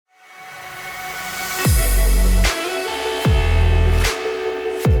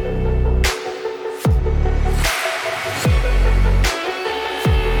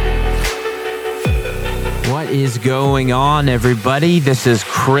going on, everybody? This is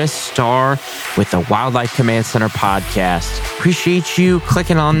Chris Starr with the Wildlife Command Center podcast. Appreciate you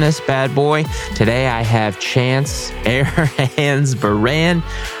clicking on this bad boy. Today I have Chance Airhands Baran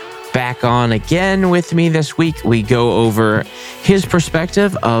back on again with me this week. We go over his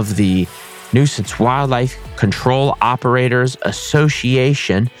perspective of the Nuisance Wildlife Control Operators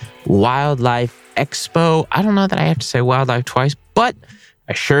Association Wildlife Expo. I don't know that I have to say wildlife twice, but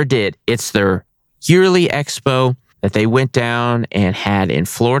I sure did. It's their yearly expo that they went down and had in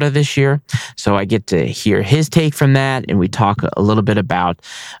Florida this year. So I get to hear his take from that, and we talk a little bit about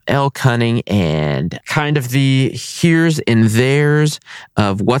elk hunting and kind of the here's and there's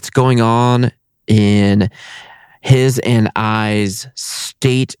of what's going on in his and I's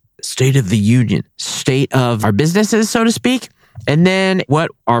state of the union, state of our businesses, so to speak. And then what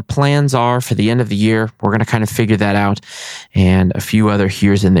our plans are for the end of the year. We're going to kind of figure that out, and a few other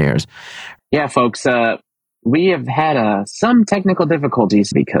here's and there's. Yeah, folks, we have had some technical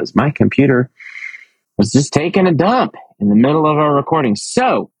difficulties because my computer was just taking a dump in the middle of our recording.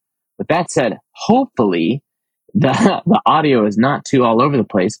 So, with that said, hopefully the audio is not too all over the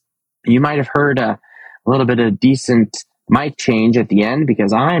place. You might have heard a little bit of decent mic change at the end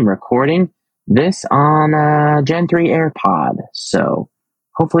because I'm recording this on a Gen 3 AirPod. So,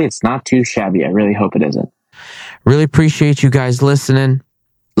 hopefully it's not too shabby. I really hope it isn't. Really appreciate you guys listening.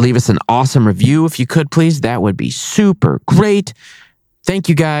 Leave us an awesome review if you could, please. That would be super great. Thank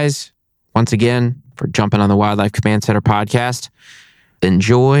you guys once again for jumping on the Wildlife Command Center podcast.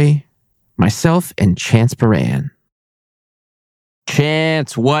 Enjoy myself and Chance Baran.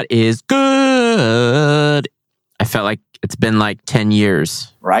 Chance, what is good? I felt like it's been like 10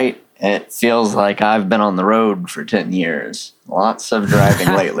 years. Right? It feels like I've been on the road for 10 years. Lots of driving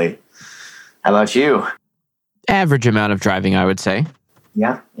lately. How about you? Average amount of driving, I would say.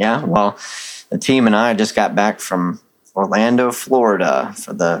 Yeah. Well, the team and I just got back from Orlando, Florida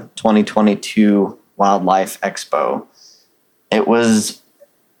for the 2022 Wildlife Expo. It was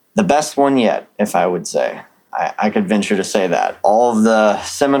the best one yet, if I would say. I could venture to say that. All of the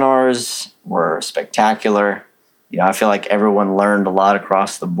seminars were spectacular. You know, I feel like everyone learned a lot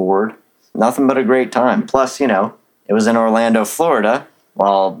across the board. Nothing but a great time. Plus, you know, it was in Orlando, Florida,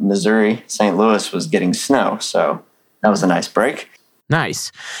 while Missouri, St. Louis was getting snow. So that was a nice break.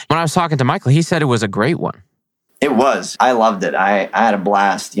 Nice. When I was talking to Michael, he said it was a great one. It was. I loved it. I had a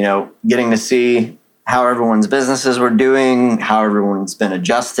blast, you know, getting to see how everyone's businesses were doing, how everyone's been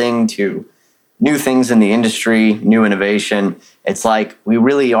adjusting to new things in the industry, new innovation. It's like we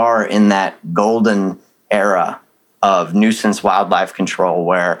really are in that golden era of nuisance wildlife control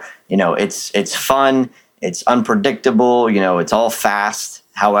where, you know, it's fun, it's unpredictable, you know, it's all fast.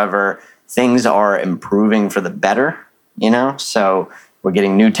 However, things are improving for the better, you know, so we're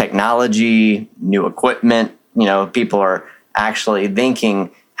getting new technology, new equipment, you know, people are actually thinking,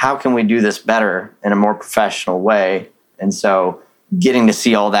 how can we do this better in a more professional way? And so getting to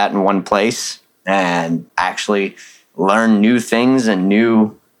see all that in one place and actually learn new things and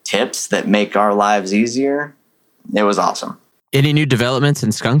new tips that make our lives easier, it was awesome. Any new developments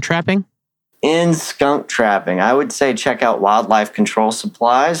in skunk trapping? In skunk trapping, I would say check out Wildlife Control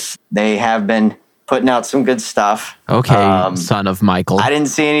Supplies. They have been putting out some good stuff. Okay, son of Michael. I didn't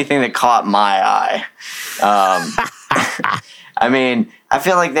see anything that caught my eye. I mean, I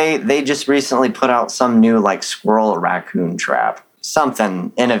feel like they just recently put out some new like squirrel or raccoon trap.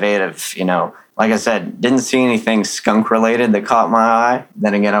 Something innovative, you know. Like I said, didn't see anything skunk related that caught my eye.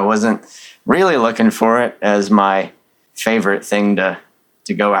 Then again, I wasn't really looking for it as my favorite thing to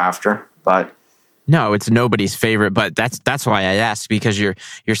go after, but no, it's nobody's favorite, but that's why I asked, because you're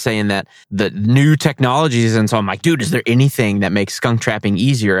saying that the new technologies, and so I'm like, dude, is there anything that makes skunk trapping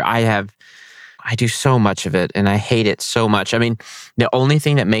easier? I do so much of it and I hate it so much. I mean, the only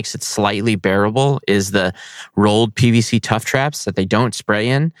thing that makes it slightly bearable is the rolled PVC tough traps that they don't spray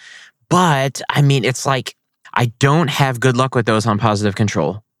in. But I mean, it's like, I don't have good luck with those on Positive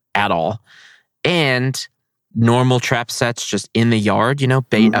Control at all. And normal trap sets just in the yard, you know, a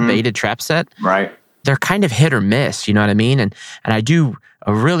baited trap set. Right. They're kind of hit or miss, you know what I mean? And I do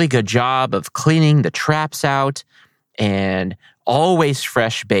a really good job of cleaning the traps out and always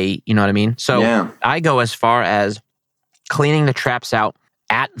fresh bait, you know what I mean? So yeah. I go as far as cleaning the traps out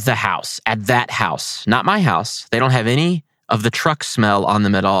at that house, not my house. They don't have any of the truck smell on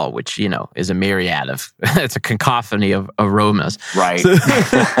them at all, which, you know, is a myriad of, it's a cacophony of aromas. Right.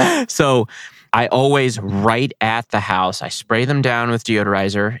 So I always, right at the house, I spray them down with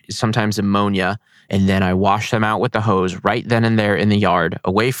deodorizer, sometimes ammonia, and then I wash them out with the hose right then and there in the yard,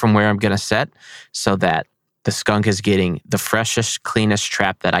 away from where I'm going to set, so that the skunk is getting the freshest, cleanest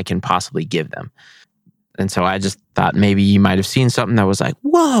trap that I can possibly give them. And so I just thought maybe you might have seen something that was like,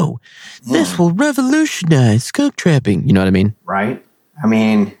 whoa, this will revolutionize skunk trapping. You know what I mean? Right. I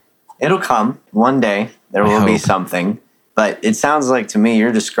mean, it'll come one day. There will be something. But it sounds like to me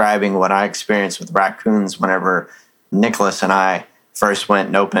you're describing what I experienced with raccoons whenever Nicholas and I first went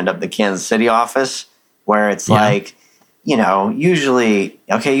and opened up the Kansas City office, where it's like, you know, usually,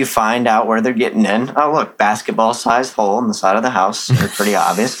 okay, you find out where they're getting in. Oh, look, basketball-sized hole in the side of the house. They're pretty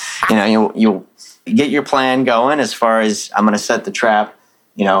obvious. You know, you'll get your plan going as far as I'm going to set the trap,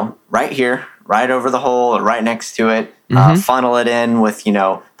 you know, right here, right over the hole or right next to it, funnel it in with, you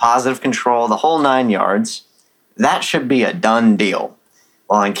know, positive control, the whole 9 yards. That should be a done deal.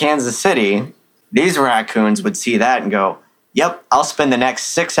 Well, in Kansas City, these raccoons would see that and go, yep, I'll spend the next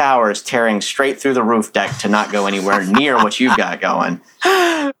 6 hours tearing straight through the roof deck to not go anywhere near what you've got going.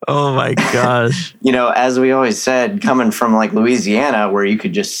 Oh my gosh. You know, as we always said, coming from like Louisiana, where you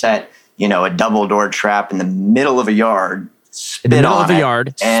could just set, you know, a double door trap in the middle of a yard, spit in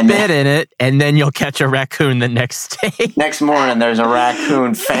in it, and then you'll catch a raccoon the next day. Next morning, there's a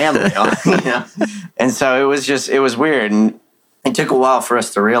raccoon family. You know? And so it was weird. And it took a while for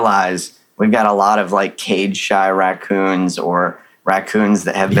us to realize we've got a lot of like cage-shy raccoons or raccoons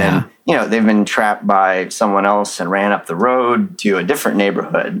that have been, you know, they've been trapped by someone else and ran up the road to a different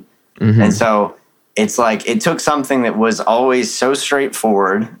neighborhood. And so it's like it took something that was always so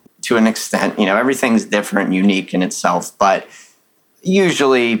straightforward to an extent. You know, everything's different and unique in itself, but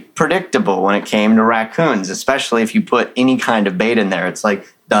usually predictable when it came to raccoons, especially if you put any kind of bait in there. It's like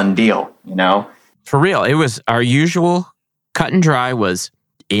done deal, you know? For real. It was our usual cut and dry was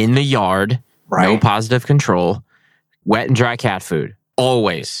in the yard, no positive control, wet and dry cat food.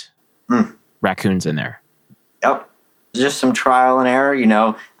 Always raccoons in there. Yep. Just some trial and error, you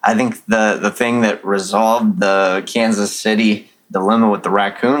know. I think the thing that resolved the Kansas City dilemma with the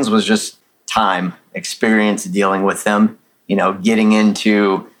raccoons was just time, experience dealing with them, you know, getting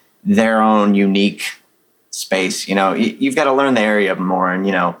into their own unique space. You know, you've got to learn the area more. And,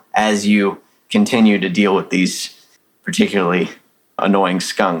 you know, as you continue to deal with these particularly annoying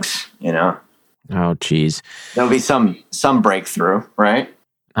skunks, you know. Oh, geez. There'll be some breakthrough, right?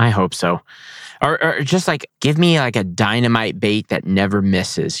 I hope so. Or just like, give me like a dynamite bait that never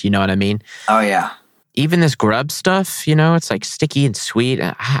misses. You know what I mean? Oh, yeah. Even this grub stuff, you know, it's like sticky and sweet.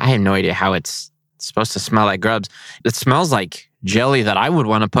 I have no idea how it's supposed to smell like grubs. It smells like jelly that I would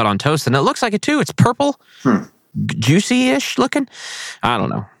want to put on toast, and it looks like it too. It's purple, juicy-ish looking. I don't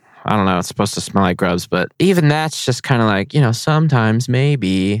know. It's supposed to smell like grubs, but even that's just kind of like, you know, sometimes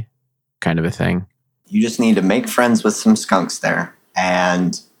maybe kind of a thing. You just need to make friends with some skunks there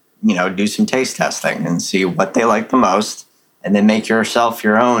and, you know, do some taste testing and see what they like the most, and then make yourself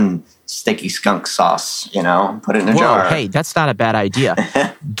your own sticky skunk sauce, you know, put it in a jar. Hey, that's not a bad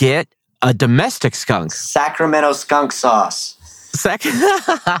idea. Get a domestic skunk. Sacramento skunk sauce.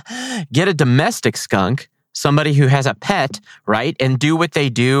 Get a domestic skunk, somebody who has a pet, right? And do what they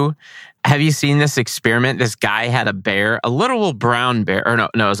do. Have you seen this experiment? This guy had a bear, a little brown bear, or no,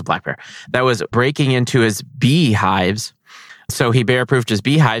 it was a black bear, that was breaking into his beehives. So he bear-proofed his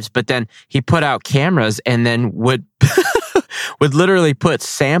beehives, but then he put out cameras and then would would literally put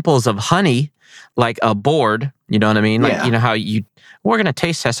samples of honey, like a board, you know what I mean? Like, you know how we're going to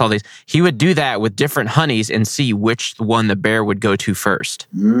taste test all these. He would do that with different honeys and see which one the bear would go to first.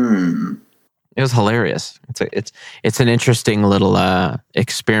 It was hilarious. It's an interesting little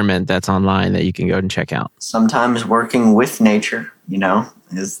experiment that's online that you can go and check out. Sometimes working with nature, you know,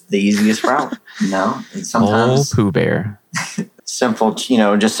 is the easiest route, you know? And sometimes Pooh Bear. Simple, you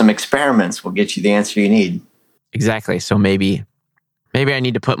know, just some experiments will get you the answer you need. Exactly. So maybe I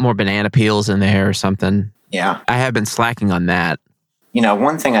need to put more banana peels in there or something. Yeah. I have been slacking on that. You know,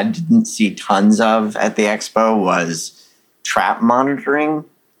 one thing I didn't see tons of at the expo was trap monitoring,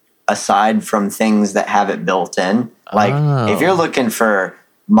 aside from things that have it built in. Like, if you're looking for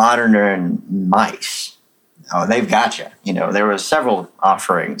modern mice, they've got you. You know, there were several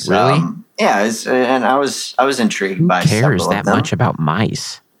offerings. Really? And I was intrigued by several of them. Who cares that much about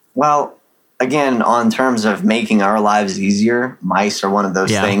mice? Well, again, on terms of making our lives easier, mice are one of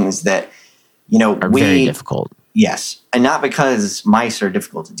those things that, you know, are very difficult. Yes. And not because mice are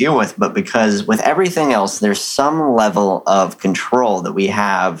difficult to deal with, but because with everything else, there's some level of control that we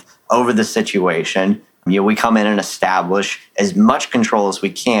have over the situation. You know, we come in and establish as much control as we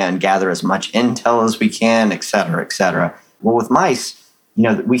can, gather as much intel as we can, et cetera, et cetera. Well, with mice, you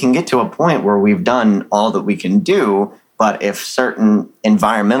know, we can get to a point where we've done all that we can do, but if certain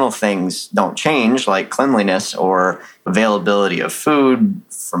environmental things don't change, like cleanliness or availability of food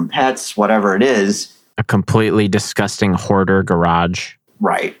from pets, whatever it is. A completely disgusting hoarder garage.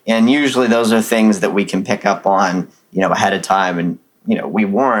 Right. And usually those are things that we can pick up on, ahead of time. And, we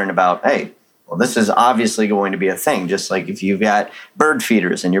warn about, hey, well, this is obviously going to be a thing. Just like if you've got bird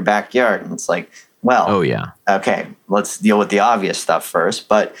feeders in your backyard and it's like, well, oh yeah, okay, let's deal with the obvious stuff first.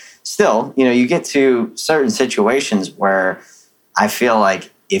 But still, you get to certain situations where I feel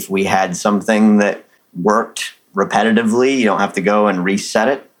like if we had something that worked repetitively, you don't have to go and reset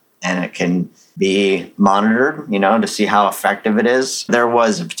it, and it can be monitored, to see how effective it is. There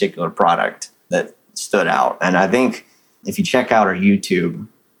was a particular product that stood out. And I think if you check out our YouTube,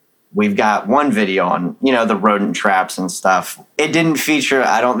 we've got one video on, the rodent traps and stuff. It didn't feature,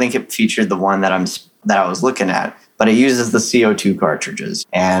 I don't think it featured the one that I was looking at, but it uses the CO2 cartridges.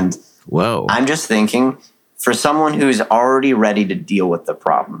 And whoa, I'm just thinking, for someone who's already ready to deal with the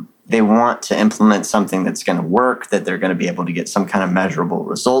problem, they want to implement something that's going to work, that they're going to be able to get some kind of measurable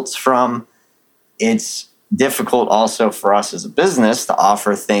results from. It's difficult also for us as a business to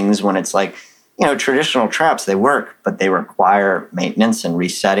offer things when it's like, traditional traps, they work, but they require maintenance and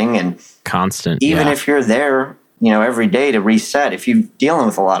resetting and constant. Even if you're there, every day to reset, if you're dealing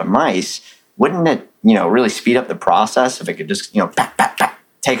with a lot of mice, wouldn't it, really speed up the process if it could just,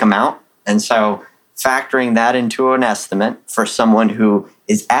 take them out? And so factoring that into an estimate for someone who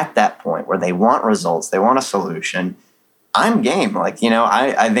is at that point where they want results, they want a solution, I'm game. Like,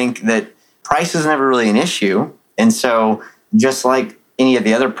 I think that price is never really an issue. And so just like any of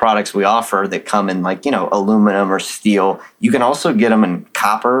the other products we offer that come in like, aluminum or steel, you can also get them in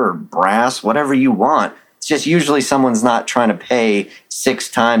copper or brass, whatever you want. It's just usually someone's not trying to pay 6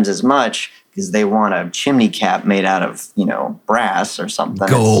 times as much because they want a chimney cap made out of, brass or something.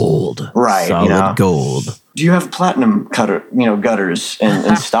 Gold. Right. Solid gold. Do you have platinum gutters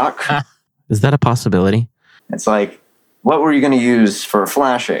in stock? Is that a possibility? It's like, what were you going to use for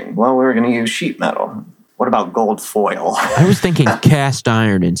flashing? Well, we were going to use sheet metal. What about gold foil? I was thinking cast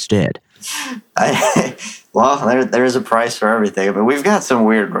iron instead. Well, there is a price for everything, but we've got some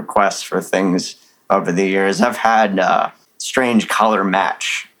weird requests for things over the years. I've had strange color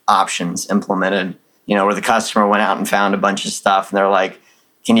match options implemented, where the customer went out and found a bunch of stuff, and they're like,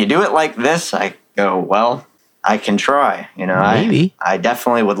 can you do it like this? I go, well, I can try. Maybe. I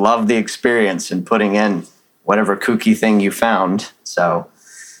definitely would love the experience in putting in whatever kooky thing you found. So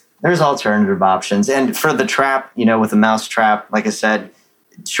there's alternative options. And for the trap, with a mouse trap, like I said,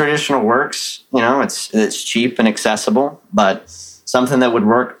 traditional works, it's cheap and accessible, but something that would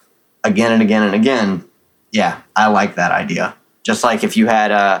work again and again and again. Yeah, I like that idea. Just like if you had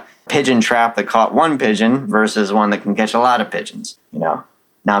a pigeon trap that caught one pigeon versus one that can catch a lot of pigeons, Now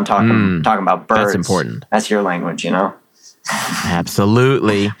I'm talking about birds. That's important. That's your language,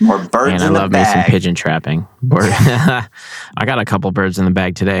 Absolutely. More birds in the bag. I love me some pigeon trapping. I got a couple birds in the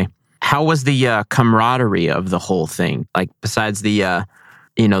bag today. How was the camaraderie of the whole thing? Like besides the,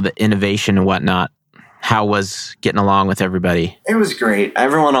 the innovation and whatnot, how was getting along with everybody? It was great.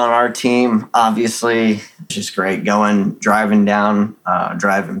 Everyone on our team, obviously, just great. Driving down,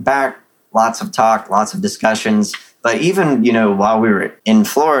 driving back, lots of talk, lots of discussions. But even, while we were in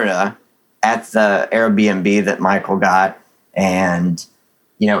Florida at the Airbnb that Michael got, and,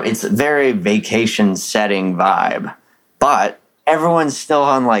 it's a very vacation setting vibe, but everyone's still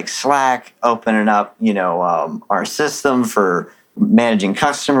on like Slack, opening up, our system for managing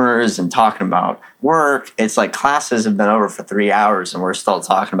customers and talking about work. It's like classes have been over for 3 hours and we're still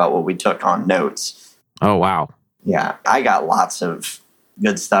talking about what we took on notes. Oh, wow. Yeah, I got lots of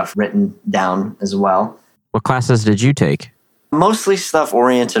good stuff written down as well. What classes did you take? Mostly stuff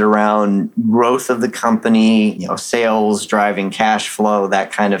oriented around growth of the company, sales, driving cash flow,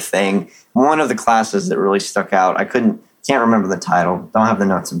 that kind of thing. One of the classes that really stuck out, can't remember the title, don't have the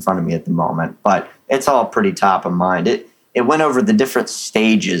notes in front of me at the moment, but it's all pretty top of mind. It went over the different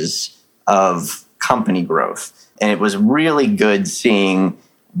stages of company growth, and it was really good seeing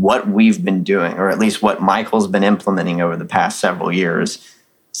what we've been doing, or at least what Michael's been implementing over the past several years,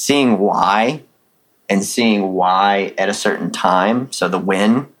 seeing why at a certain time. So the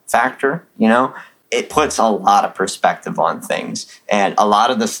win factor, it puts a lot of perspective on things. And a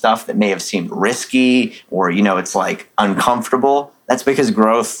lot of the stuff that may have seemed risky or, it's like uncomfortable, that's because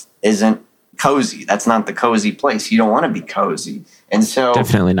growth isn't cozy. That's not the cozy place. You don't want to be cozy. And so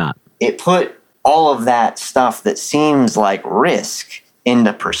definitely not. It put all of that stuff that seems like risk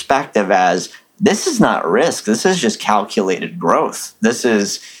into perspective as this is not risk. This is just calculated growth. This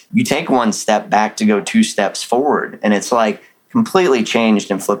is, you take one step back to go 2 steps forward. And it's like completely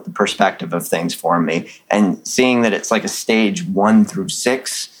changed and flipped the perspective of things for me. And seeing that it's like a stage 1 through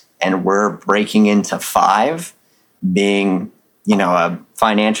 6 and we're breaking into 5, being, a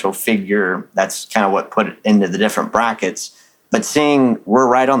financial figure, that's kind of what put it into the different brackets. But seeing we're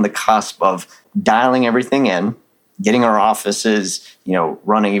right on the cusp of dialing everything in, getting our offices,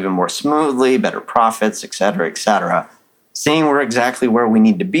 running even more smoothly, better profits, et cetera, seeing we're exactly where we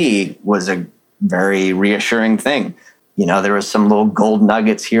need to be was a very reassuring thing. There was some little gold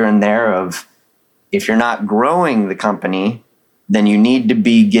nuggets here and there of, if you're not growing the company, then you need to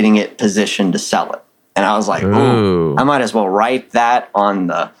be getting it positioned to sell it. And I was like, ooh, I might as well write that on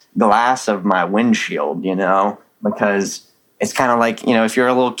the glass of my windshield, because it's kind of like, if you're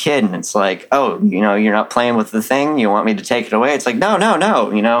a little kid and it's like, oh, you're not playing with the thing, you want me to take it away. It's like, no,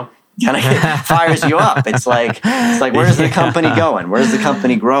 kind of fires you up. It's like, where's the company going? Where's the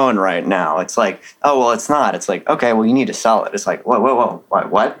company growing right now? It's like, oh, well, it's not. It's like, okay, well, you need to sell it. It's like, whoa,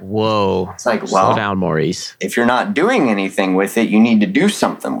 what? Whoa. It's like, slow down, Maurice. If you're not doing anything with it, you need to do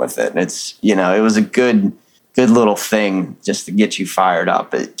something with it. And it's, it was a good little thing just to get you fired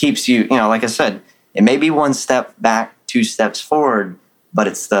up. It keeps you, like I said, it may be one step back, 2 steps forward, but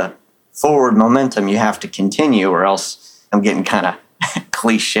it's the forward momentum you have to continue, or else I'm getting kind of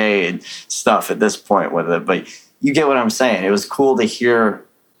cliched stuff at this point with it. But you get what I'm saying. It was cool to hear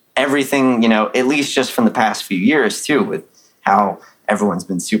everything, at least just from the past few years too, with how everyone's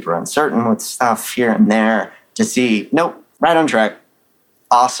been super uncertain with stuff here and there, to see, nope, right on track.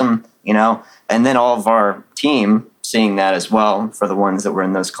 Awesome, and then all of our team seeing that as well, for the ones that were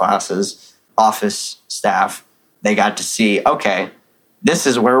in those classes, office staff, they got to see, okay, this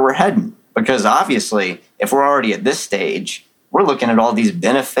is where we're heading. Because obviously, if we're already at this stage, we're looking at all these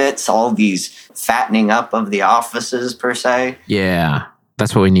benefits, all these fattening up of the offices per se. Yeah,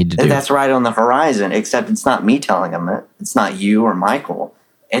 that's what we need to do. That's right on the horizon, except it's not me telling them it. It's not you or Michael.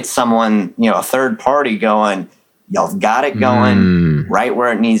 It's someone, a third party going, y'all got it going right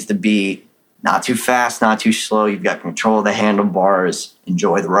where it needs to be. Not too fast, not too slow. You've got control of the handlebars.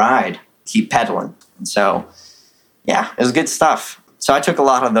 Enjoy the ride. Keep pedaling. And so, yeah, it was good stuff. So I took a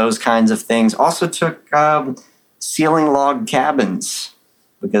lot of those kinds of things. Also took sealing log cabins,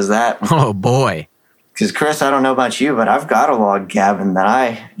 because that... Oh, boy. Because, Chris, I don't know about you, but I've got a log cabin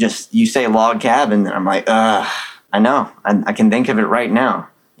that you say log cabin, and I'm like, I know. I can think of it right now,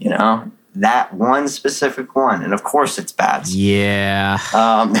 that one specific one. And, of course, it's bats. Yeah.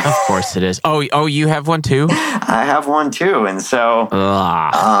 Of course it is. Oh, you have one, too? I have one, too. And so...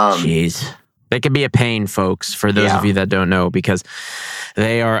 Jeez. They can be a pain, folks, for those of you that don't know, because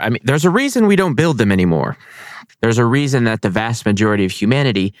they are... there's a reason we don't build them anymore. There's a reason that the vast majority of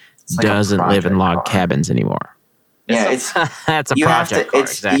humanity doesn't live in log cabins anymore. Yeah, it's that's a project.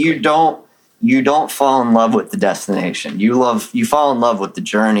 Exactly. You don't fall in love with the destination. You fall in love with the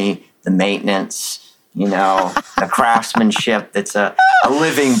journey, the maintenance, the craftsmanship. That's a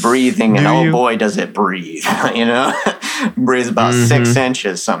living, breathing, and oh boy, does it breathe! Breathes about 6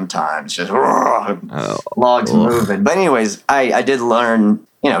 inches sometimes. Just logs moving. But anyways, I did learn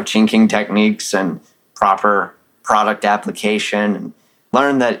chinking techniques and proper product application, and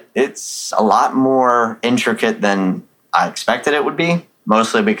learn that it's a lot more intricate than I expected it would be,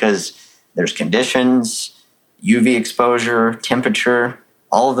 mostly because there's conditions, UV exposure, temperature,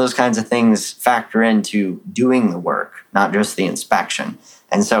 all of those kinds of things factor into doing the work, not just the inspection.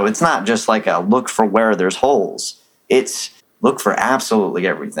 And so it's not just like a look for where there's holes. It's look for absolutely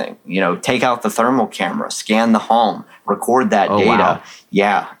everything. Take out the thermal camera, scan the home, record that data. Wow.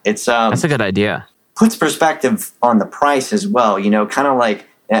 Yeah, it's that's a good idea. Puts perspective on the price as well, kind of like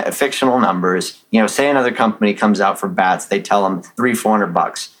fictional numbers. Say another company comes out for bats, they tell them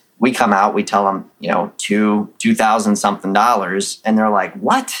 $300-400. We come out, we tell them, $2,000 something, and they're like,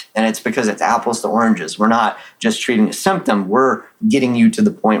 what? And it's because it's apples to oranges. We're not just treating a symptom. We're getting you to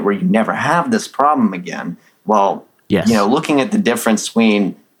the point where you never have this problem again. Well, yes. Looking at the difference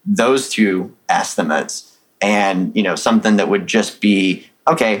between those two estimates and, something that would just be,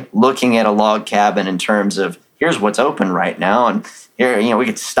 okay, looking at a log cabin in terms of here's what's open right now, and here, we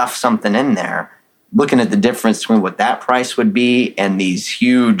could stuff something in there. Looking at the difference between what that price would be and these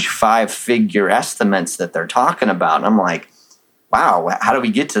huge 5-figure estimates that they're talking about. And I'm like, wow, how do we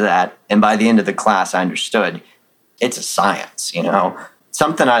get to that? And by the end of the class, I understood it's a science,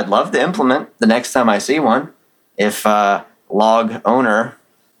 something I'd love to implement the next time I see one. If a log owner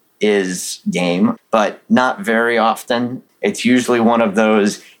is game, but not very often. It's usually one of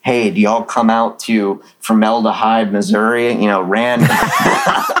those, hey, do y'all come out to Formaldehyde, Missouri, random.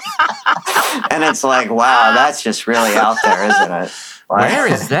 And it's like, wow, that's just really out there, isn't it? Like, where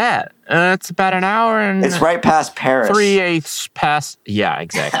is that? It's about an hour and... It's right past Paris. 3/8 past... Yeah,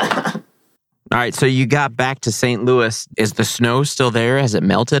 exactly. All right, so you got back to St. Louis. Is the snow still there? Has it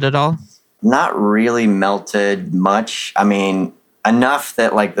melted at all? Not really melted much. Enough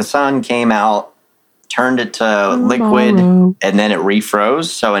that the sun came out turned it to liquid, and then it refroze.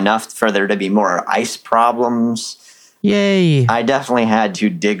 So enough for there to be more ice problems. Yay. I definitely had to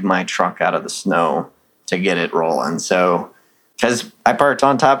dig my truck out of the snow to get it rolling. So, because I parked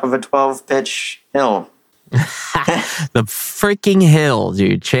on top of a 12-pitch hill. The freaking hill,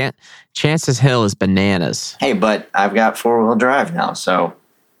 dude. Chance's Hill is bananas. Hey, but I've got 4-wheel drive now, so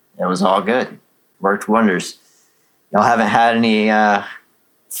it was all good. Worked wonders. Y'all haven't had any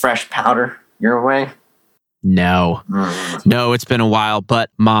fresh powder your way? No. No, it's been a while, but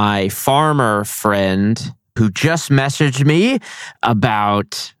my farmer friend who just messaged me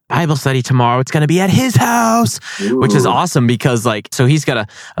about Bible study tomorrow, it's going to be at his house, which is awesome because so he's got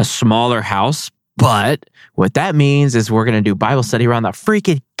a smaller house, but what that means is we're going to do Bible study around the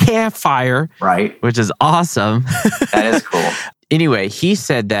freaking campfire. Right. Which is awesome. That is cool. Anyway, he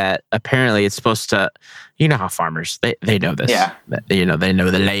said that apparently it's supposed to, you know how farmers, they know this. Yeah. You know, they know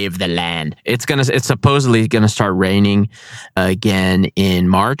the lay of the land. It's supposedly going to start raining again in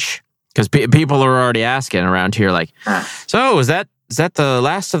March because people are already asking around here so is that the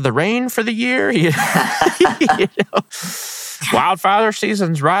last of the rain for the year? You know? Wildfire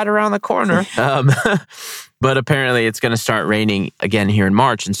season's right around the corner. But apparently it's going to start raining again here in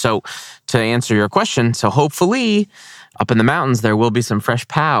March. And so to answer your question, so hopefully up in the mountains, there will be some fresh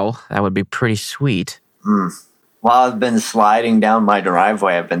POW. That would be pretty sweet. While I've been sliding down my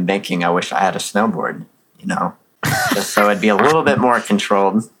driveway, I've been thinking I wish I had a snowboard, you know, just so it'd be a little bit more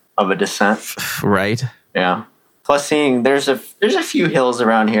controlled of a descent. Right. Yeah. Plus seeing there's a few hills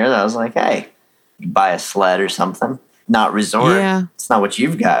around here that I was like, hey, you buy a sled or something. Not resort. Yeah. It's not what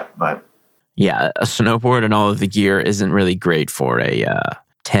you've got, but. Yeah, a snowboard and all of the gear isn't really great for a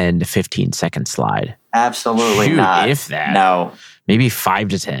 10 to 15 second slide. Absolutely not. If that. No. Maybe 5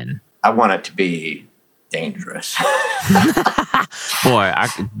 to 10. I want it to be dangerous. Boy, I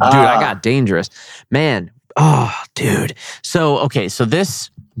got dangerous. Man, oh, dude. So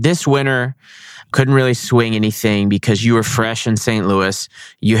this winter, couldn't really swing anything because you were fresh in St. Louis.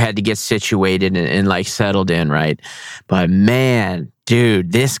 You had to get situated and settled in, right? But man,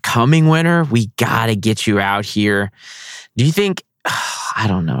 dude, this coming winter, we got to get you out here. Do you think, I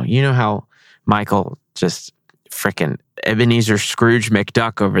don't know, you know how Michael just freaking Ebenezer Scrooge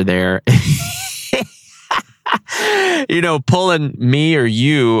McDuck over there, you know, pulling me or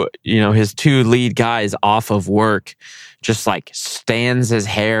you know, his 2 lead guys off of work, just stands his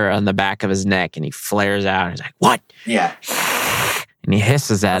hair on the back of his neck and he flares out. He's like, what? Yeah. And he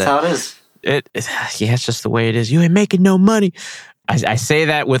hisses at That's how it is. It's just the way it is. You ain't making no money. I say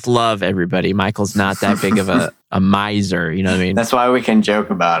that with love, everybody. Michael's not that big of a miser. You know what I mean? That's why we can joke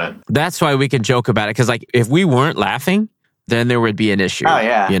about it. That's why we can joke about it. Because if we weren't laughing, then there would be an issue. Oh,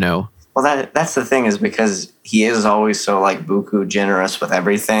 yeah. You know? Well, that's the thing is because he is always so buku generous with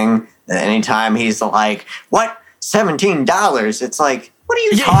everything. And anytime he's like, what? $17? It's like, what are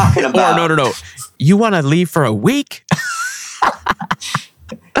you talking about? Or no. You want to leave for a week?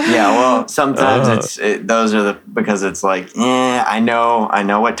 Yeah, well, sometimes because it's I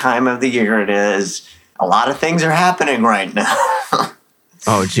know what time of the year it is. A lot of things are happening right now.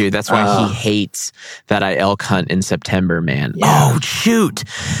 Oh, dude, that's why he hates that I elk hunt in September, man. Yeah. Oh, shoot.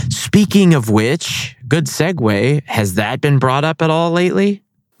 Speaking of which, good segue. Has that been brought up at all lately?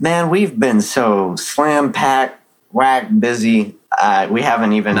 Man, we've been so slam-packed, busy. We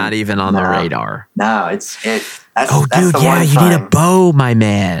haven't even... Not even on the radar. No, that's dude, the you need a bow, my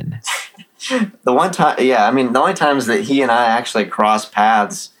man. The one time, the only times that he and I actually cross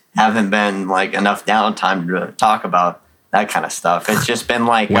paths haven't been enough downtime to talk about that kind of stuff. It's just been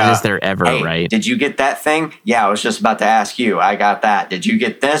when is there ever, hey, right? Did you get that thing? Yeah, I was just about to ask you. I got that. Did you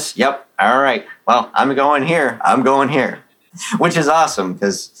get this? Yep. All right. Well, I'm going here. Which is awesome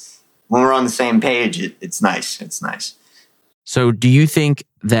because when we're on the same page, it's nice. It's nice. So do you think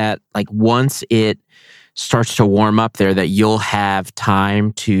that once it starts to warm up there that you'll have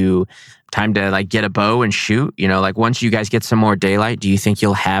time to get a bow and shoot? You know, once you guys get some more daylight, do you think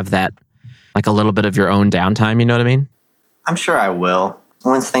you'll have that a little bit of your own downtime? You know what I mean? I'm sure I will.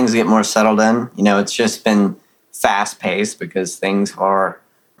 Once things get more settled in, it's just been fast paced because they've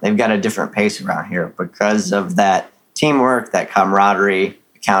got a different pace around here because of that teamwork, that camaraderie,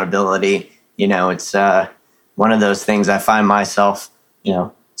 accountability. It's one of those things I find myself,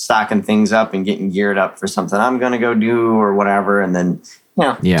 stocking things up and getting geared up for something I'm going to go do or whatever. And then,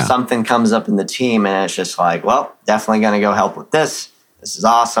 something comes up in the team and it's just well, definitely going to go help with this. This is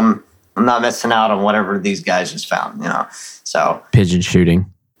awesome. I'm not missing out on whatever these guys just found, So pigeon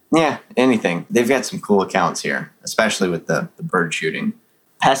shooting. Yeah, anything. They've got some cool accounts here, especially with the bird shooting.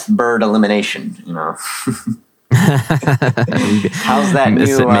 Pest bird elimination, How's that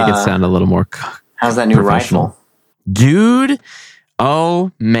new... Make it sound a little more How's that new rifle? Dude,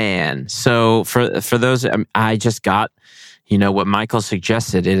 oh man. So for those, I just got, what Michael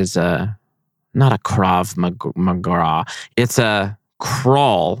suggested. It is not a Krav Maga. It's a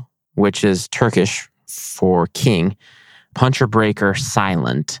Crawl, which is Turkish for king. Puncher Breaker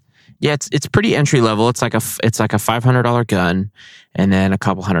Silent. Yeah, it's pretty entry level. It's like a $500 gun, and then a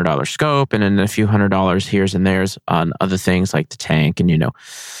couple $100 scope, and then a few $100 here's and there's on other things like the tank and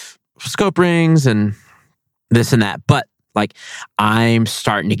scope rings and this and that. But like, I'm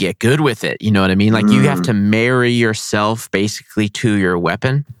starting to get good with it. You know what I mean? Like, you have to marry yourself basically to your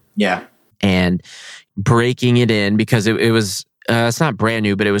weapon. Yeah, and breaking it in because it was it's not brand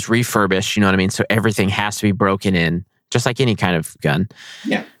new, but it was refurbished. You know what I mean? So everything has to be broken in, just like any kind of gun.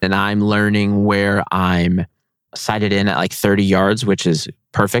 Yeah. And I'm learning where I'm sighted in at like 30 yards, which is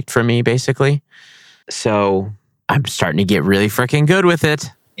perfect for me, basically. So I'm starting to get really freaking good with it.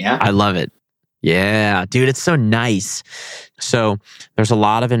 Yeah. I love it. Yeah, dude, it's so nice. So there's a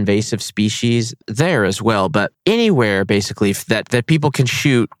lot of invasive species there as well, but anywhere basically that people can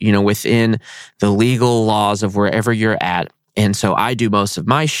shoot, within the legal laws of wherever you're at. And so I do most of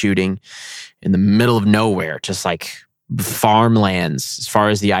my shooting in the middle of nowhere, just like farmlands as far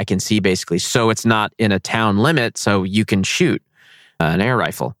as the eye can see, basically. So it's not in a town limit, so you can shoot an air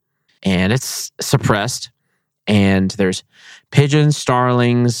rifle. And it's suppressed. And there's pigeons,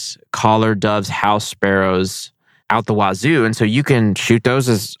 starlings, collared doves, house sparrows out the wazoo. And so you can shoot those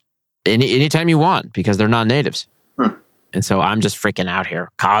as anytime you want because they're non-natives. And so I'm just freaking out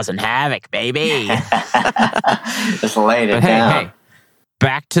here, causing havoc, baby. Just laid it down. Hey,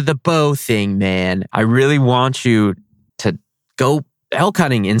 back to the bow thing, man. I really want you to go elk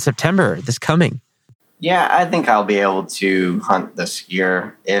hunting in September, this coming. Yeah, I think I'll be able to hunt this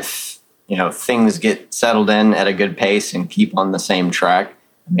year if things get settled in at a good pace and keep on the same track.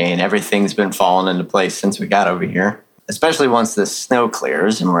 I mean, everything's been falling into place since we got over here, especially once the snow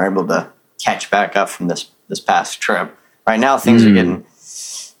clears and we're able to catch back up from this past trip. Right now, things are getting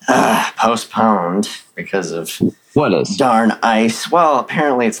postponed because of what is darn ice. Well,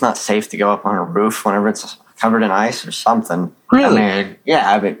 apparently it's not safe to go up on a roof whenever it's covered in ice or something. Really?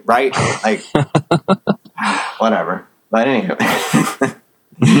 I mean, right? Like, whatever. But anyway.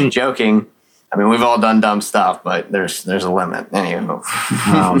 Joking. I mean, we've all done dumb stuff, but there's a limit. Anywho.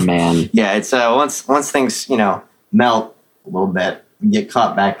 Oh man. Yeah, it's once things melt a little bit, get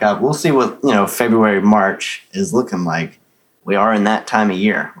caught back up. We'll see what February, March is looking like. We are in that time of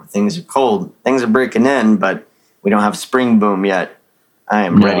year where things are cold, things are breaking in, but we don't have spring boom yet. I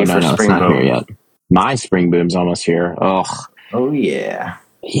am ready for spring boom. It's not here yet. My spring boom's almost here. Oh yeah.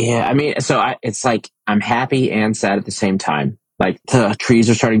 Yeah, I mean, so it's like I'm happy and sad at the same time. Like the trees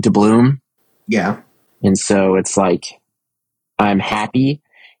are starting to bloom. Yeah. And so it's like, I'm happy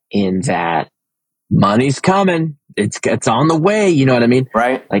in that money's coming. It's on the way. You know what I mean?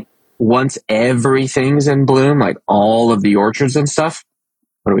 Right. Like once everything's in bloom, like all of the orchards and stuff,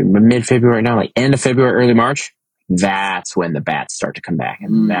 what are we, mid-February now? Like end of February, early March. That's when the bats start to come back.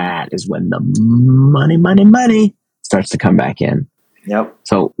 And that is when the money starts to come back in. Yep.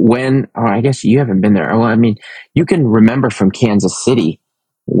 So I guess you haven't been there. Well, I mean, you can remember from Kansas City.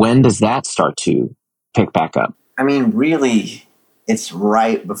 When does that start to pick back up? I mean, really, it's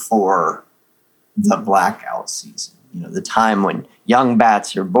right before the blackout season. The time when young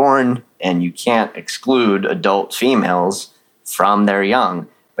bats are born and you can't exclude adult females from their young.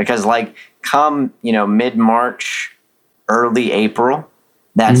 Because come, mid-March, early April,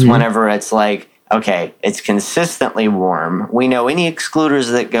 that's whenever it's like, okay, it's consistently warm. We know any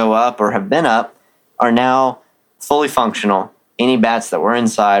excluders that go up or have been up are now fully functional. Any bats that were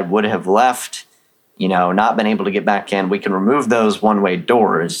inside would have left, not been able to get back in. We can remove those one-way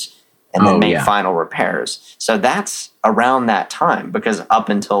doors and then make final repairs. So that's around that time because up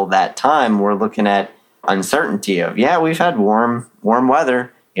until that time, we're looking at uncertainty of, we've had warm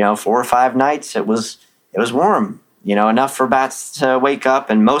weather. 4 or 5 nights it was warm. Enough for bats to wake up,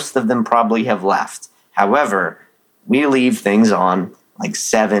 and most of them probably have left. However, we leave things on like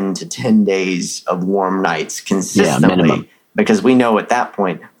 7 to 10 days of warm nights consistently because we know at that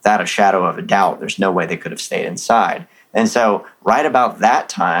point, without a shadow of a doubt, there's no way they could have stayed inside. And so right about that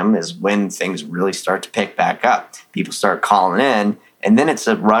time is when things really start to pick back up. People start calling in, and then it's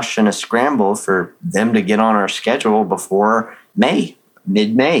a rush and a scramble for them to get on our schedule before May,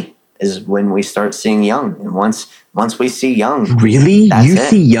 mid-May. Is when we start seeing young. And once we see young. Really? You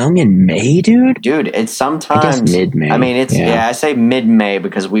see young in May, dude? Dude, it's sometimes. I guess mid-May. I mean, it's, I say mid-May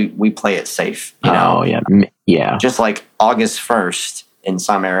because we play it safe. Oh, yeah. Yeah. Just like August 1st in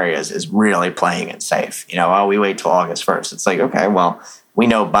some areas is really playing it safe. We wait till August 1st. It's like, okay, well, we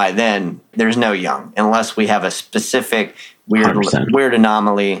know by then there's no young unless we have a specific weird 100%. weird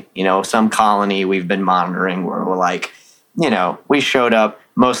anomaly, some colony we've been monitoring where we're like, we showed up,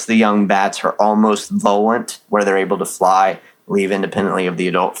 most of the young bats are almost volant, where they're able to fly, leave independently of the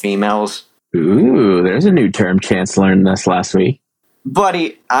adult females. Ooh, there's a new term. Chance learned this last week.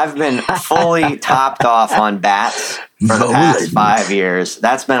 Buddy, I've been fully topped off on bats for the past 5 years.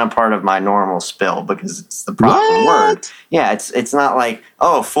 That's been a part of my normal spill because it's the proper word. Yeah, it's not like,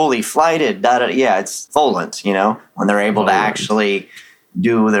 fully flighted. Yeah, it's volant, when they're able to actually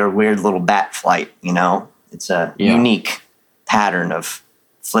do their weird little bat flight, It's a unique pattern of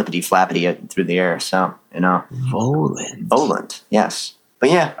flippity flappity through the air. So, Volant, yes.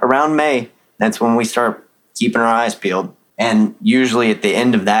 But yeah, around May, that's when we start keeping our eyes peeled. And usually at the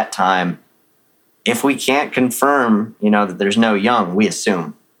end of that time, if we can't confirm, that there's no young, we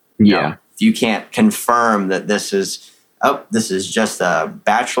assume. Yeah. If you can't confirm that this is just a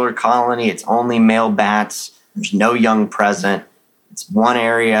bachelor colony, it's only male bats, there's no young present, it's one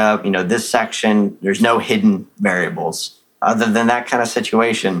area, this section, there's no hidden variables. Other than that kind of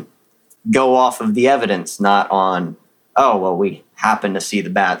situation, go off of the evidence, not on, we happen to see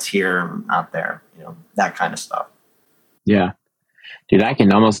the bats here and out there, that kind of stuff. Yeah. Dude, I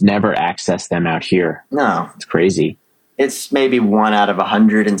can almost never access them out here. No. It's crazy. It's maybe 1 out of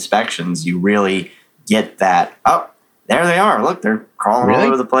 100 inspections you really get that. Oh, there they are. Look, they're crawling all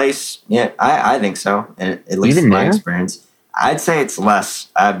over the place. Yeah, I think so, at least in my experience. I'd say it's less.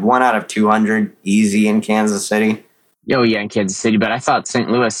 1 out of 200 easy in Kansas City. Oh, yeah, in Kansas City. But I thought St.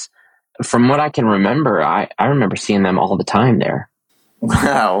 Louis, from what I can remember, I remember seeing them all the time there.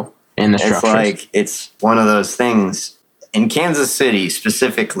 Wow. In the structures. It's one of those things. In Kansas City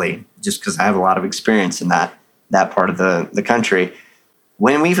specifically, just because I have a lot of experience in that part of the country,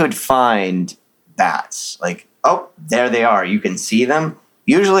 when we would find bats, there they are, you can see them,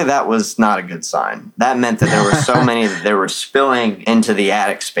 usually that was not a good sign. That meant that there were so many that they were spilling into the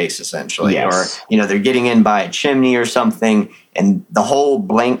attic space, essentially. Yes. Or, they're getting in by a chimney or something, and the whole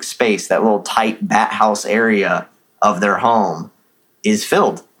blank space, that little tight bat house area of their home, is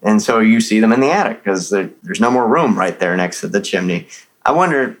filled. And so you see them in the attic because there's no more room right there next to the chimney. I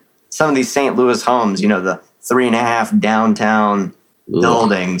wonder, some of these St. Louis homes, the 3.5 downtown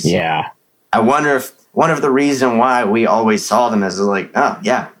buildings. Yeah. I wonder if one of the reason why we always saw them is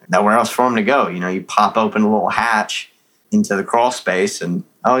nowhere else for them to go. You pop open a little hatch into the crawl space and,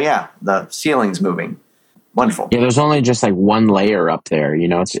 the ceiling's moving. Wonderful. Yeah, there's only just one layer up there.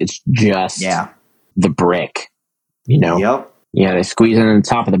 It's just the brick, Yep. Yeah, they squeeze in the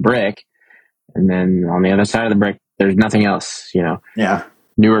top of the brick, and then on the other side of the brick, there's nothing else, Yeah.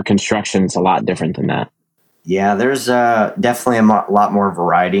 Newer construction's a lot different than that. Yeah, there's definitely a lot more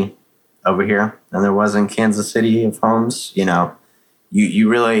variety over here than there was in Kansas City of homes. You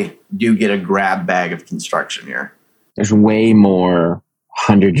really do get a grab bag of construction here. There's way more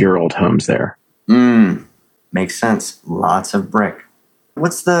 100-year-old homes there. Makes sense. Lots of brick.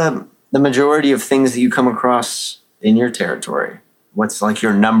 What's the majority of things that you come across in your territory? What's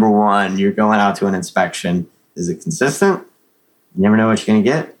your number one? You're going out to an inspection. Is it consistent? You never know what you're going to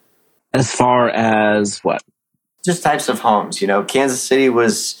get. As far as what? Just types of homes. Kansas City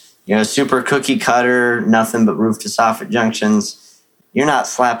was, super cookie cutter, nothing but roof to soffit junctions. You're not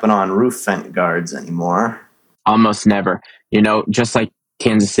slapping on roof vent guards anymore. Almost never. Just like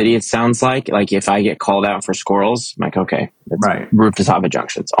Kansas City, it sounds like if I get called out for squirrels, I'm like, okay, that's right. Roof to soffit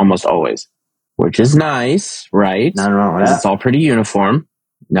junctions, almost always. Which is nice, right? Nothing wrong with that. It's all pretty uniform.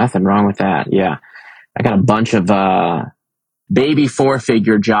 Nothing wrong with that. Yeah. I got a bunch of baby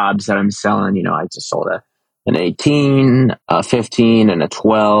 4-figure jobs that I'm selling. I just sold an 18, a 15, and a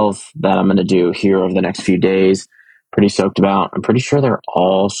 12 that I'm going to do here over the next few days. Pretty stoked about. I'm pretty sure they're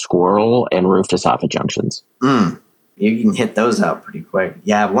all squirrel and roof to soffit junctions. You can hit those out pretty quick.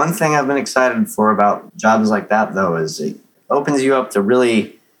 Yeah, one thing I've been excited for about jobs like that, though, is it opens you up to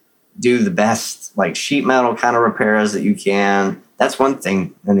really do the best sheet metal kind of repairs that you can. That's one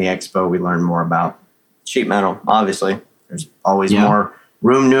thing in the expo we learned more about. Sheet metal, obviously. There's always more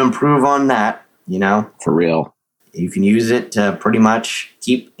room to improve on that, For real. You can use it to pretty much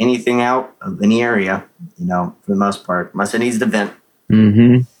keep anything out of any area, for the most part, unless it needs to vent.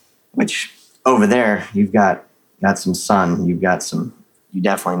 Mm-hmm. Which, over there, you've got some sun. You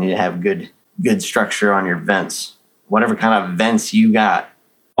definitely need to have good structure on your vents. Whatever kind of vents you got.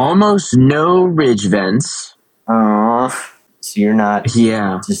 Almost no ridge vents. So you're not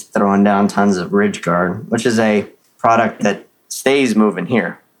just throwing down tons of Ridge Guard, which is a product that stays moving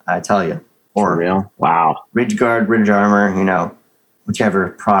here, I tell you. For real? Wow. Ridge Guard, Ridge Armor, whichever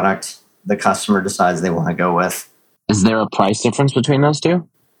product the customer decides they want to go with. Is there a price difference between those two?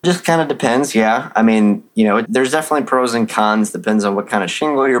 Just kind of depends, yeah. I mean, there's definitely pros and cons. Depends on what kind of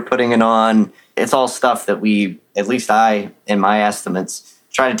shingle you're putting it on. It's all stuff that at least I, in my estimates,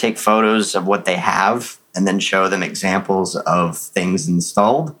 try to take photos of what they have and then show them examples of things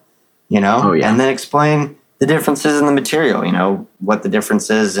installed, Oh, yeah. and then explain the differences in the material, what the difference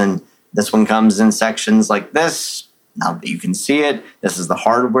is. And this one comes in sections like this. Now that you can see it, this is the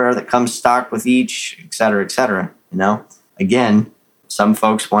hardware that comes stock with each, et cetera, et cetera. Again, some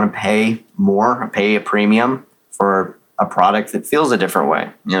folks want to pay a premium for a product that feels a different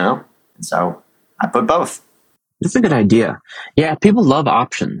way, And so I put both. That's a good idea. Yeah, people love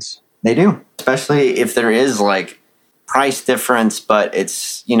options. They do, especially if there is like price difference, but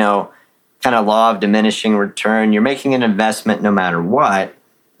it's, kind of law of diminishing return. You're making an investment no matter what.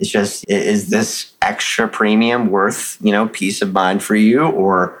 It's just, is this extra premium worth, peace of mind for you?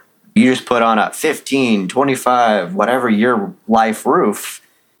 Or you just put on a 15, 25, whatever your life roof,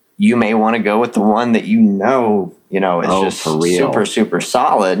 you may want to go with the one that is just for real. super, super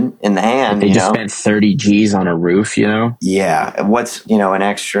solid in the hand. They just spent 30 G's on a roof, Yeah. What's, an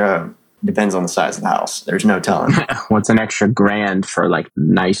extra, depends on the size of the house. There's no telling. What's an extra grand for like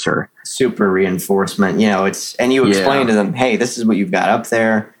nicer? Super reinforcement, and you explain to them, hey, this is what you've got up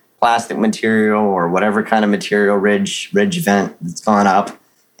there, plastic material or whatever kind of material, ridge vent that's gone up,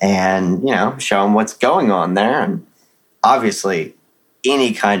 and, show them what's going on there. And obviously,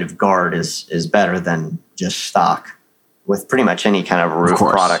 any kind of guard is better than just stock with pretty much any kind of roof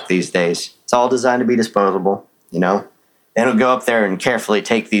product these days. It's all designed to be disposable, They don't go up there and carefully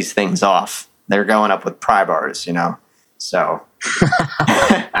take these things off. They're going up with pry bars, So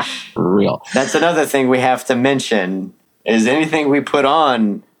for real. That's another thing we have to mention is anything we put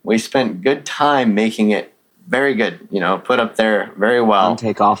on, we spent good time making it very good, put up there very well.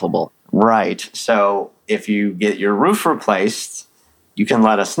 Untakeoffable. Right. So if you get your roof replaced, you can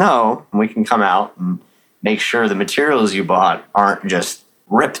let us know and we can come out and make sure the materials you bought aren't just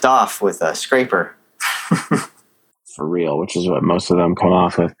ripped off with a scraper. For real, which is what most of them come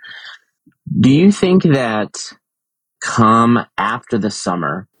off with. Do you think that come after the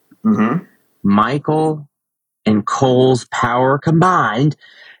summer, Michael and Cole's power combined,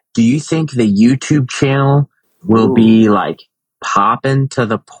 do you think the YouTube channel will be like popping to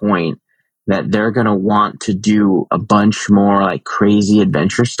the point that they're going to want to do a bunch more like crazy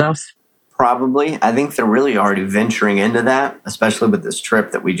adventure stuff? Probably. I think they're really already venturing into that, especially with this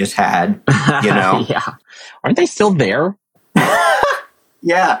trip that we just had, Yeah. Aren't they still there?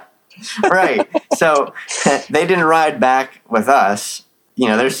 Yeah. Right. So they didn't ride back with us.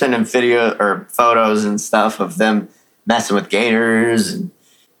 They're sending video or photos and stuff of them messing with gators. And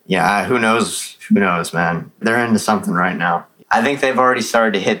who knows, man. They're into something right now. I think they've already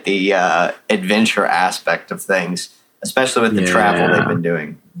started to hit the adventure aspect of things, especially with the travel they've been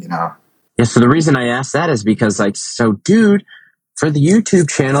doing, Yeah, so the reason I asked that is because, dude, for the YouTube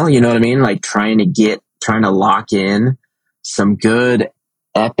channel, you know what I mean? Like, trying to lock in some good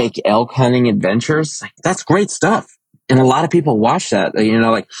epic elk hunting adventures, that's great stuff. And a lot of people watch that,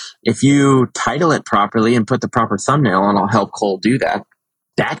 if you title it properly and put the proper thumbnail, and I'll help Cole do that,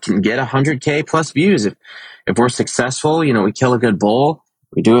 that can get 100K plus views. If we're successful, we kill a good bull,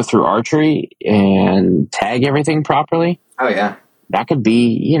 we do it through archery and tag everything properly. Oh, yeah. That could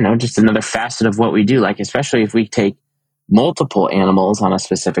be, just another facet of what we do. Especially if we take multiple animals on a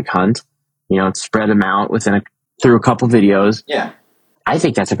specific hunt, spread them out through a couple videos. Yeah. I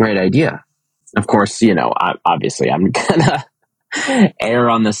think that's a great idea. Of course, obviously I'm going to err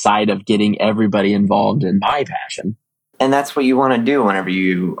on the side of getting everybody involved in my passion. And that's what you want to do whenever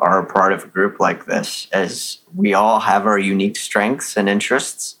you are a part of a group like this, as we all have our unique strengths and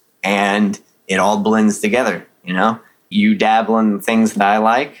interests, and it all blends together, You dabble in things that I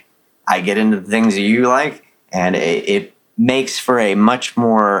like, I get into the things that you like, and it makes for a much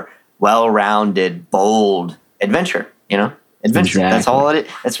more well-rounded, bold adventure, Adventure. Exactly. That's all it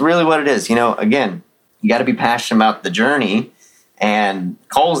is. That's really what it is. Again, you got to be passionate about the journey, and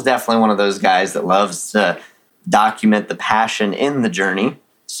Cole's definitely one of those guys that loves to document the passion in the journey.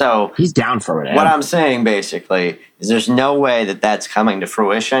 So he's down for it. What I'm saying basically is there's no way that that's coming to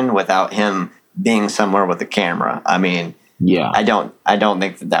fruition without him being somewhere with a camera. I mean, I don't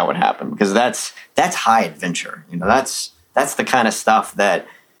think that would happen, because that's high adventure. That's the kind of stuff that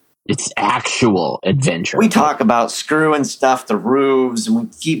it's actual adventure. We talk about screwing stuff to roofs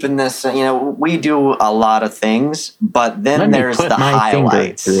and keeping this, we do a lot of things, but then there's the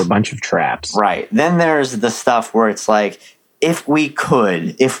highlights. Through a bunch of traps. Right. Then there's the stuff where it's like, if we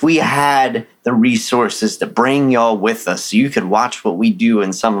had the resources to bring y'all with us so you could watch what we do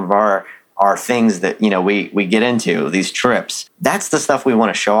in some of our are things that, we get into, these trips. That's the stuff we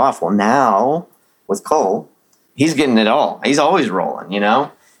want to show off. Well, now with Cole, he's getting it all. He's always rolling,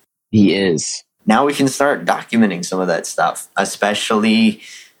 He is. Now we can start documenting some of that stuff, especially,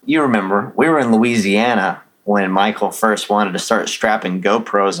 you remember, we were in Louisiana when Michael first wanted to start strapping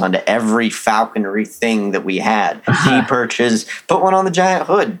GoPros onto every falconry thing that we had. T-perches, put one on the giant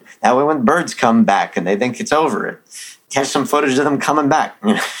hood. That way when birds come back and they think it's over, catch some footage of them coming back.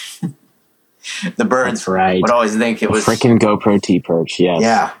 The birds would always think it was... freaking GoPro T-perch, yes.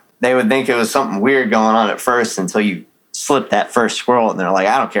 Yeah. They would think it was something weird going on at first until you slip that first squirrel and they're like,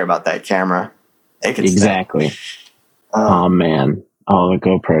 I don't care about that camera. They can exactly. Oh, man. Oh, the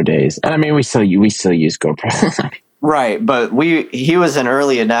GoPro days. And I mean, we still use GoPro. Right, but he was an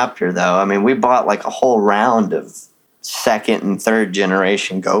early adapter, though. I mean, we bought like a whole round of second and third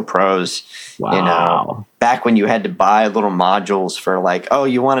generation GoPros. Wow. Back when you had to buy little modules for like, oh,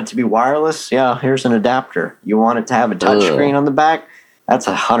 you want it to be wireless? Yeah, here's an adapter. You want it to have a touch screen on the back? That's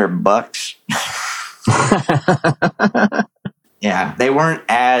 $100. Yeah, they weren't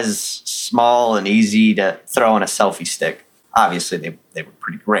as small and easy to throw in a selfie stick. Obviously, they were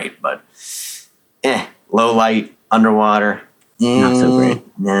pretty great, but low light, underwater. Not so great.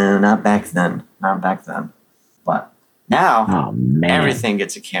 No, not back then. Not back then. But now, everything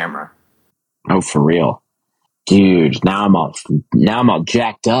gets a camera. Oh, for real. Dude, now I'm all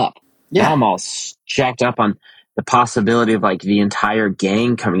jacked up. Yeah. Now I'm all jacked up on the possibility of like the entire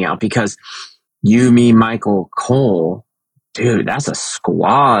gang coming out because you, me, Michael, Cole, dude, that's a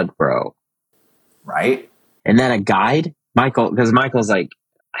squad, bro. Right? And then a guide, Michael, because Michael's like,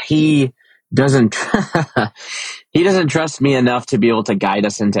 he doesn't trust me enough to be able to guide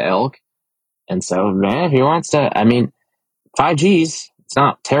us into elk. And so, man, if he wants to, I mean, 5Gs, it's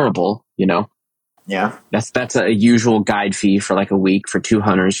not terrible, Yeah. That's a usual guide fee for like a week for 2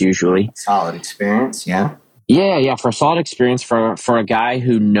 hunters usually. Solid experience, yeah. Yeah, for a solid experience for a guy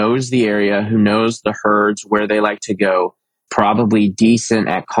who knows the area, who knows the herds, where they like to go, probably decent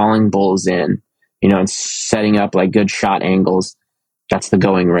at calling bulls in, and setting up like good shot angles. That's the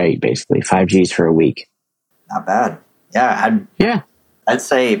going rate, basically. 5Gs for a week. Not bad. Yeah. I'd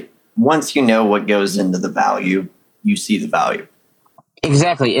say once you know what goes into the value, you see the value.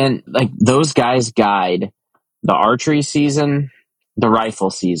 Exactly. And like those guys guide the archery season, the rifle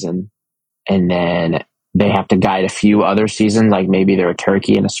season, and then they have to guide a few other seasons, like maybe they're a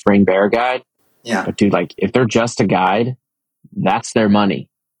turkey and a spring bear guide. Yeah. But dude, like if they're just a guide, that's their money.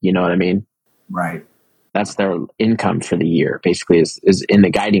 You know what I mean? Right. That's their income for the year, basically, is in the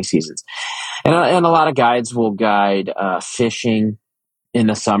guiding seasons. And a lot of guides will guide fishing in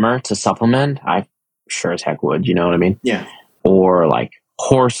the summer to supplement. I sure as heck would, you know what I mean? Yeah. Or like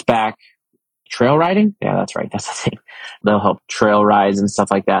horseback trail riding. Yeah, that's right. That's the thing. They'll help trail rides and stuff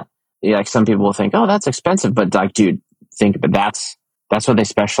like that. Yeah, like some people will think, oh, that's expensive. But like, dude, but that's what they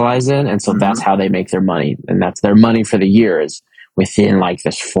specialize in. And so that's how they make their money. And that's their money for the year is within like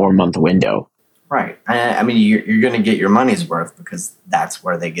this 4-month window. Right. I mean, you're going to get your money's worth because that's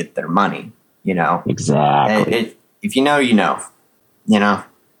where they get their money, Exactly. If you know, you know.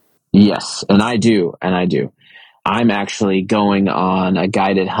 Yes, and I do. I'm actually going on a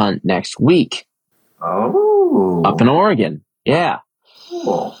guided hunt next week. Oh. Up in Oregon. Yeah.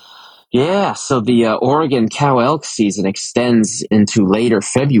 Cool. Yeah, so the Oregon cow elk season extends into later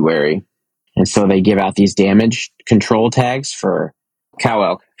February. And so they give out these damage control tags for cow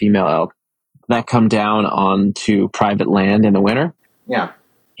elk, female elk, that come down onto private land in the winter. Yeah.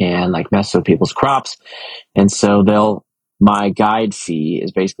 And like mess with people's crops. And so my guide fee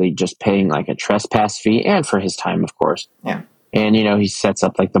is basically just paying like a trespass fee and for his time, of course. Yeah. And, he sets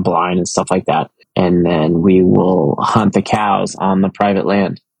up like the blind and stuff like that. And then we will hunt the cows on the private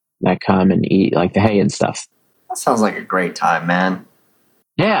land that come and eat like the hay and stuff. That sounds like a great time, man.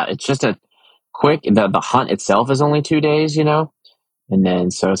 Yeah. It's just a quick, the hunt itself is only 2 days, and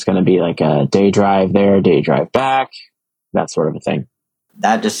then so it's going to be like a day drive there, day drive back, that sort of a thing.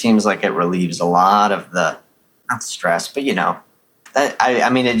 That just seems like it relieves a lot of the, not stress, but I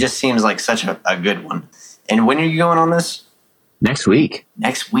mean, it just seems like such a good one. And when are you going on this? Next week.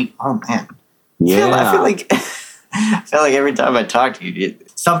 Oh man. Yeah. I feel like every time I talk to you,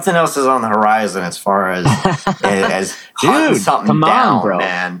 something else is on the horizon as far as hunting something come down, on, bro.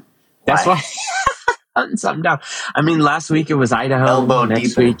 Man. That's why hunting something down. I mean, last week it was Idaho. Elbow Next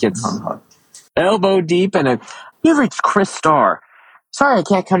deep week it's elbow deep in you reached Chris Starr. Sorry, I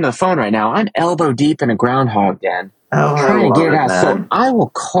can't come to the phone right now. I'm elbow deep in a groundhog den. I'm trying to get it out. So I will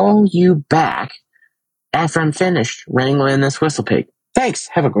call you back after I'm finished wrangling this whistle pig. Thanks.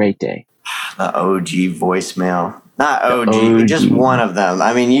 Have a great day. The OG voicemail. Not OG, but just one of them.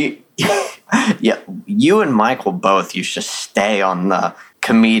 I mean, Yeah, you and Michael both used to stay on the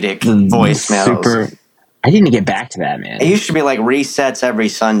comedic voicemails. I need to get back to that, man. It used to be like resets every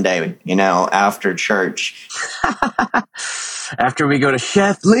Sunday, after church. After we go to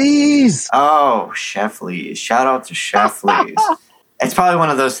Chef Lee's. Oh, Chef Lee's. Shout out to Chef Lee's. It's probably one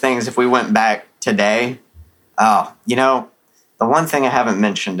of those things if we went back today. Oh, the one thing I haven't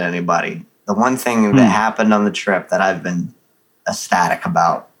mentioned to anybody, the one thing that happened on the trip that I've been ecstatic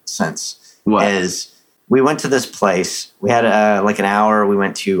about since is we went to this place. We had an hour. We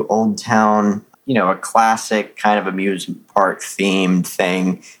went to Old Town, a classic kind of amusement park themed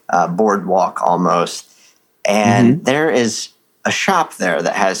thing, boardwalk almost. And there is a shop there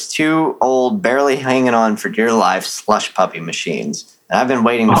that has 2 old, barely hanging on for dear life slush puppy machines. And I've been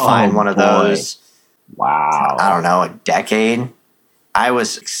waiting to find one of those. Wow. I don't know, a decade. I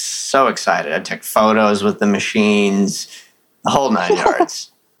was so excited. I took photos with the machines, the whole 9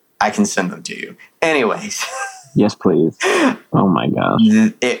 yards. I can send them to you. Anyways. Yes, please. Oh, my gosh.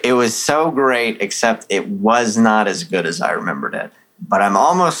 It was so great, except it was not as good as I remembered it. But I'm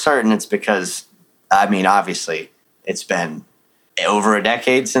almost certain it's because, obviously, it's been over a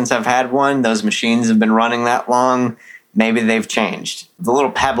decade since I've had one. Those machines have been running that long. Maybe they've changed. The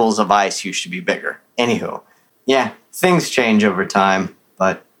little pebbles of ice used to be bigger. Anywho, yeah, things change over time.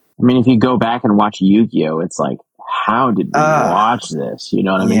 But if you go back and watch Yu-Gi-Oh, it's like, how did we watch this? You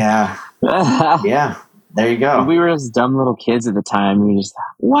know what I mean? Yeah. Yeah. There you go. We were just dumb little kids at the time. We were just,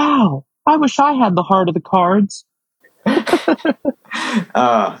 wow, I wish I had the heart of the cards.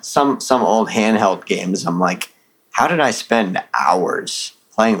 Some old handheld games, I'm like, how did I spend hours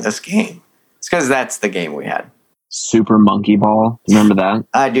playing this game? It's because that's the game we had. Super Monkey Ball. Remember that?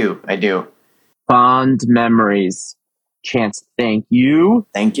 I do. Fond memories. Chance, thank you.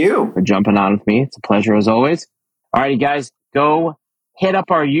 Thank you for jumping on with me. It's a pleasure as always. Alrighty, guys, go hit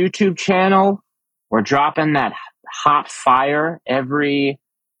up our YouTube channel. We're dropping that hot fire every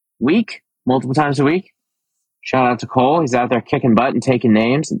week, multiple times a week. Shout out to Cole. He's out there kicking butt and taking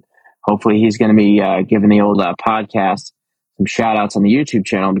names. And hopefully he's going to be giving the old podcast some shout outs on the YouTube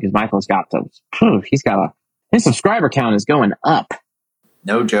channel because Michael's got his subscriber count is going up.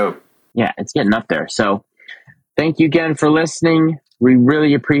 No joke. Yeah, it's getting up there. So thank you again for listening. We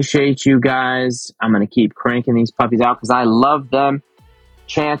really appreciate you guys. I'm going to keep cranking these puppies out because I love them.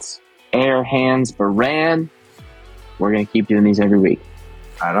 Chance, Air, Hands, Baran. We're going to keep doing these every week.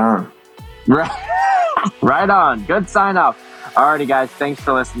 Right on. Right on. Good sign off. Alrighty, guys. Thanks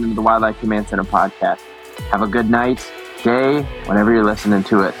for listening to the Wildlife Command Center podcast. Have a good night, day, whenever you're listening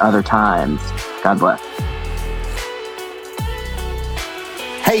to it, other times. God bless.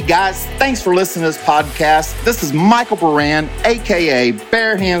 Hey guys, thanks for listening to this podcast. This is Michael Baran, aka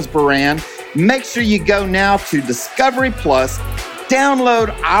Bare Hands Baran. Make sure you go now to Discovery Plus,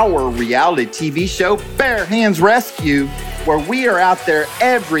 download our reality TV show, Bare Hands Rescue, where we are out there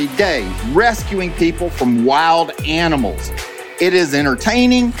every day rescuing people from wild animals. It is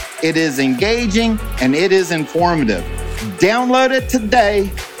entertaining, it is engaging, and it is informative. Download it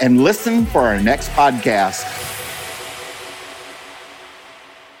today and listen for our next podcast.